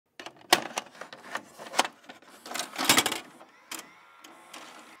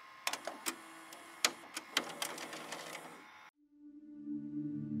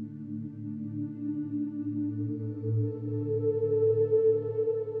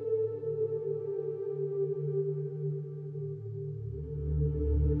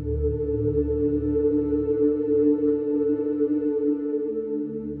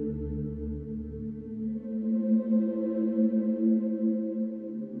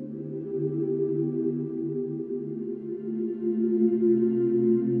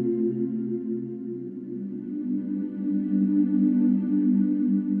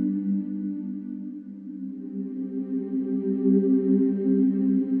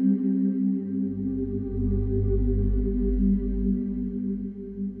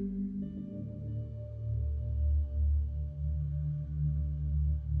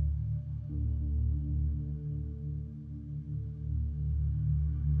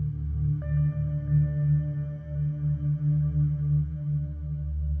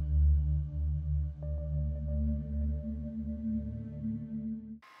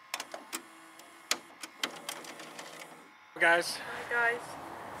Guys. Hi guys,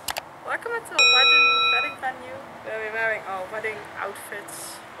 welcome to a wedding venue where we're wearing our wedding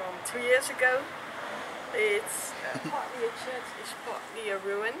outfits from 2 years ago. It's partly a church, it's partly a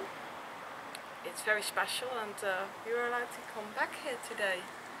ruin. It's very special and we were allowed to come back here today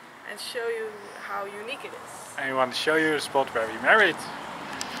and show you how unique it is. And we want to show you the spot where we married.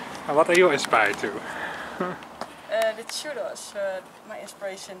 And what are you inspired to? The Tudors, my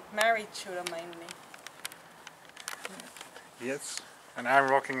inspiration, married Tudor mainly. Yes. And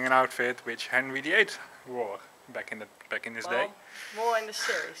I'm rocking an outfit which Henry VIII wore back in his day. More in the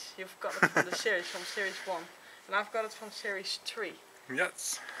series. You've got it from the series, from series 1. And I've got it from series 3.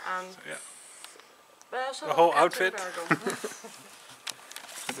 Yes. And so, yeah. The whole outfit.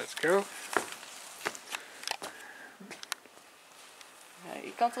 Let's go. Ja,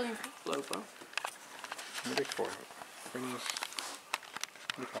 je kan toch niet lopen? Moet ik voor.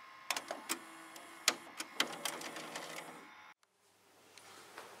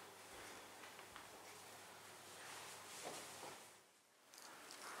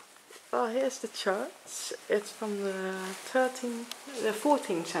 Well, here's the church. It's from the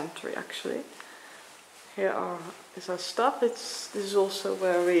 14th century actually. Here is our stuff. This is also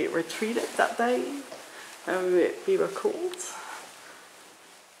where we retreated that day, and we were called.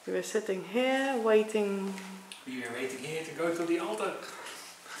 We were sitting here waiting. We were waiting here to go to the altar.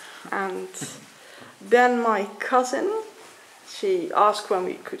 And then my cousin, she asked when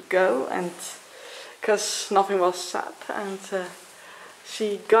we could go, and because nothing was said, and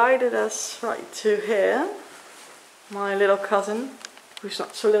she guided us right to here. My little cousin, who's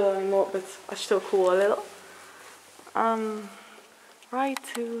not so little anymore, but I still call her little. Right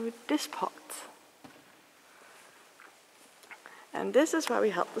to this part. And this is where we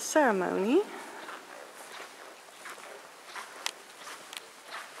held the ceremony.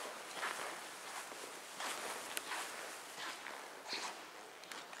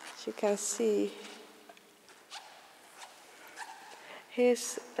 As you can see,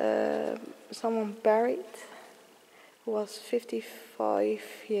 here's someone buried who was 55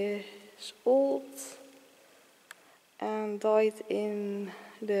 years old and died in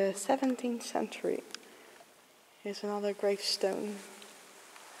the 17th century. Here's another gravestone.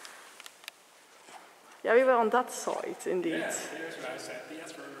 Yeah, we were on that side indeed. Yes, here's where I said the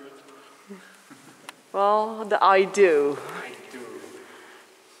yes word. Well, I do. I do.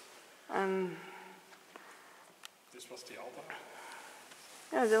 And this was the altar.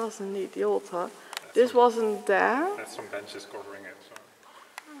 yeah, that was indeed the altar. This wasn't there. There's some benches covering it. So.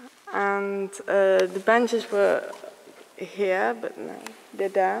 And the benches were here, but no, they're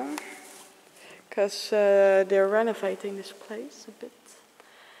down. Because they're renovating this place a bit.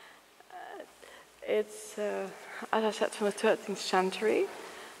 It's, as I said, from the 13th century.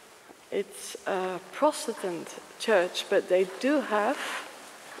 It's a Protestant church, but they do have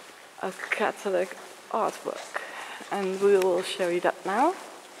a Catholic artwork. And we will show you that now.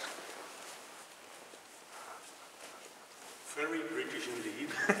 Very British indeed.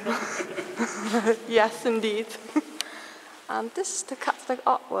 Yes, indeed. And this is the Catholic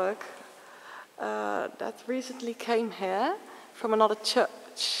artwork that recently came here from another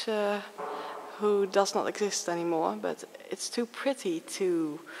church who does not exist anymore, but it's too pretty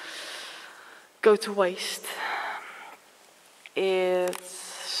to go to waste.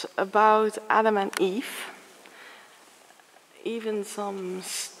 It's about Adam and Eve. Even some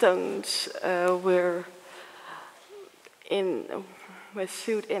stones were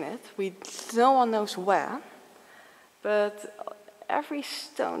sewed in it. No one knows where, but every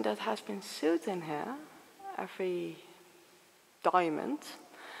stone that has been sewed in here, every diamond,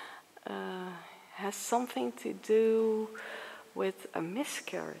 has something to do with a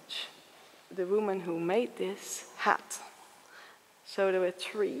miscarriage the woman who made this had. So there were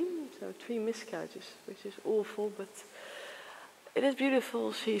three miscarriages, which is awful, but it is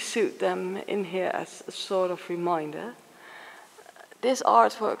beautiful. She sewed them in here as a sort of reminder. This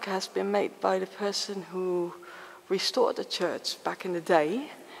artwork has been made by the person who restored the church back in the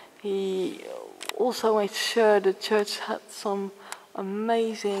day. He also made sure the church had some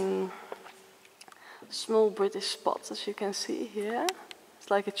amazing small British spots, as you can see here.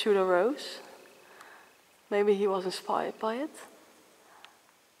 It's like a Tudor rose. Maybe he was inspired by it.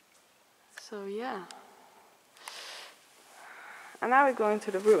 So yeah. And now we're going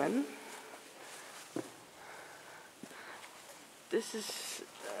to the ruin. This is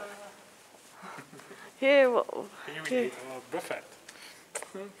here we ate a buffet.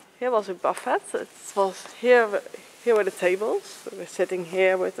 Here was a buffet. It was here were the tables. We were sitting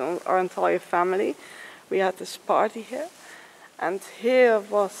here with our entire family. We had this party here, and here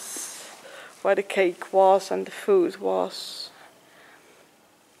was where the cake was and the food was.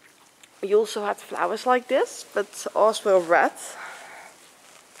 We also had flowers like this, but ours were red.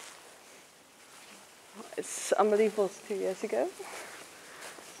 It's unbelievable, it's 2 years ago.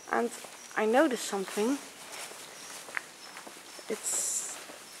 And I noticed something.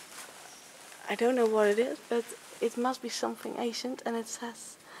 I don't know what it is, but it must be something ancient, and it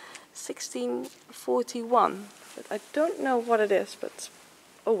says 1641. But I don't know what it is, but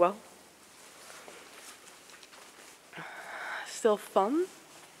oh well. Still fun.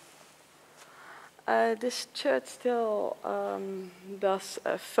 This church still does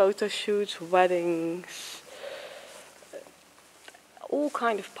photo shoots, weddings, all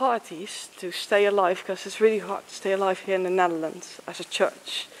kind of parties to stay alive, because it's really hard to stay alive here in the Netherlands as a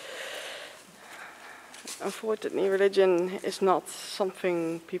church. Unfortunately, religion is not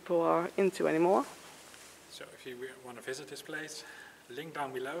something people are into anymore. So if you want to visit this place, link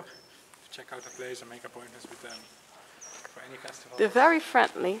down below. Check out the place and make appointments with them for any festival. They're very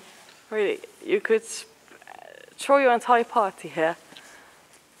friendly, really. You could throw your entire party here.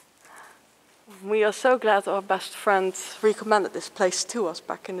 We are so glad our best friend recommended this place to us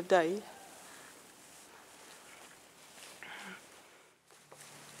back in the day.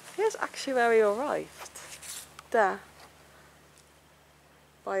 Here's actually where we arrived. There.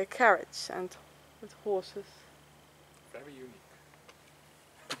 By a carriage and with horses. Very unique.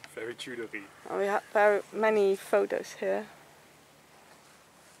 Very Tudory. And we had very many photos here.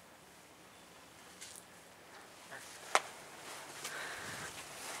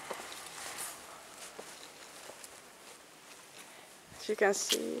 As you can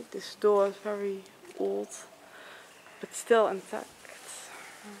see, this door is very old, but still intact.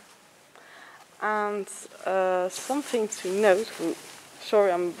 And something to note,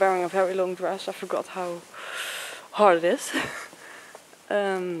 sorry, I'm wearing a very long dress, I forgot how hard it is.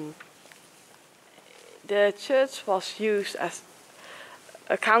 The church was used as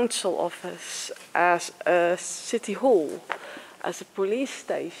a council office, as a city hall, as a police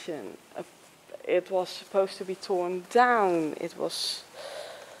station. It was supposed to be torn down. It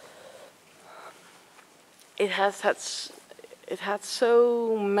had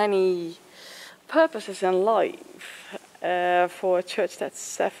so many purposes in life for a church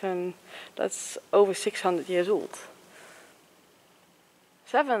that's over 600 years old.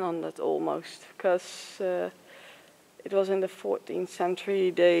 700 almost, because it was in the 14th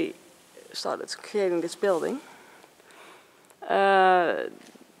century they started creating this building.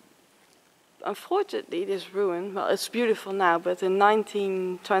 Unfortunately, this ruin, well, it's beautiful now, but in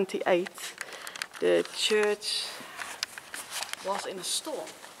 1928 the church was in a storm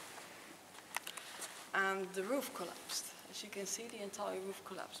and the roof collapsed. As you can see, the entire roof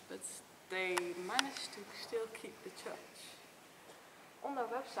collapsed, but they managed to still keep the church. On their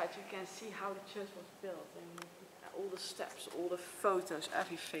website you can see how the church was built, and all the steps, all the photos,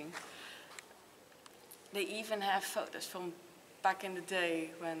 everything. They even have photos from back in the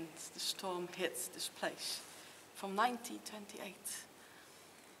day when the storm hit this place, from 1928.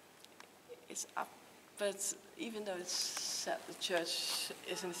 It's up, but even though it's said the church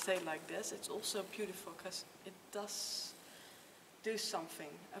is in a state like this, it's also beautiful because it does do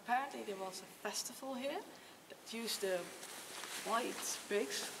something. Apparently there was a festival here that used the white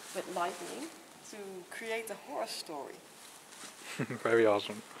bricks with lightning to create a horror story. Very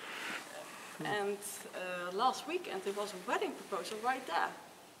awesome. And last weekend there was a wedding proposal right there.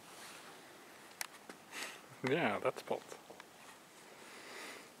 Yeah, that spot.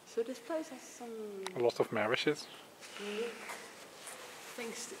 So this place has some A lot of marriages. unique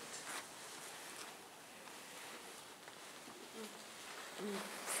things to it.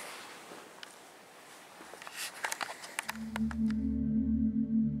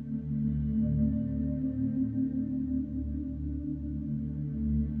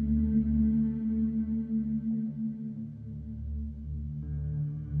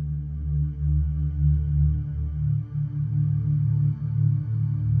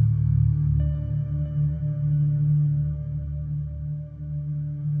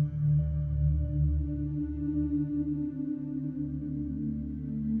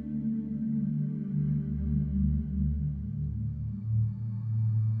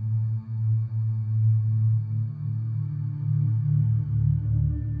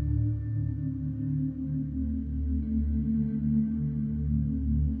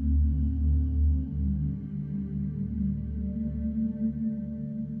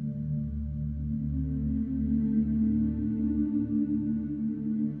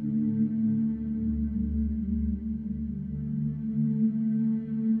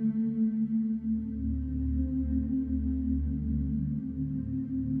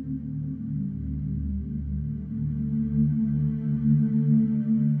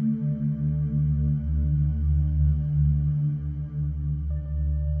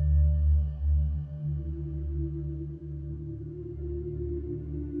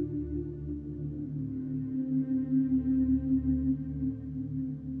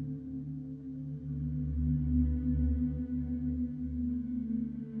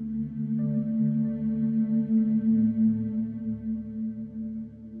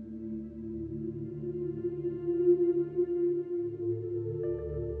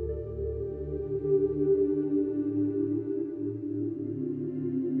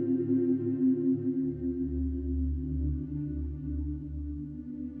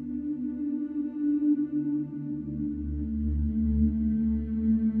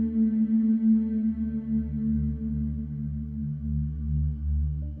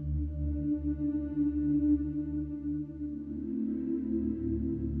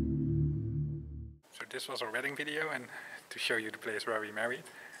 this was our wedding video, and to show you the place where we married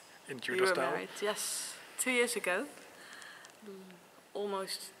in We Tudor were style. married, yes, 2 years ago.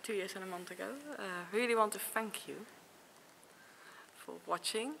 Almost 2 years and a month ago. Really want to thank you for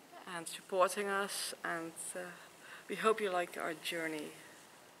watching and supporting us, and we hope you like our journey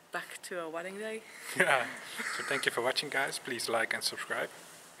back to our wedding day. Yeah. So thank you for watching, guys. Please like and subscribe.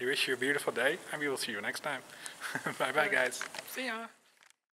 We wish you a beautiful day, and we will see you next time. Bye bye, guys. See ya.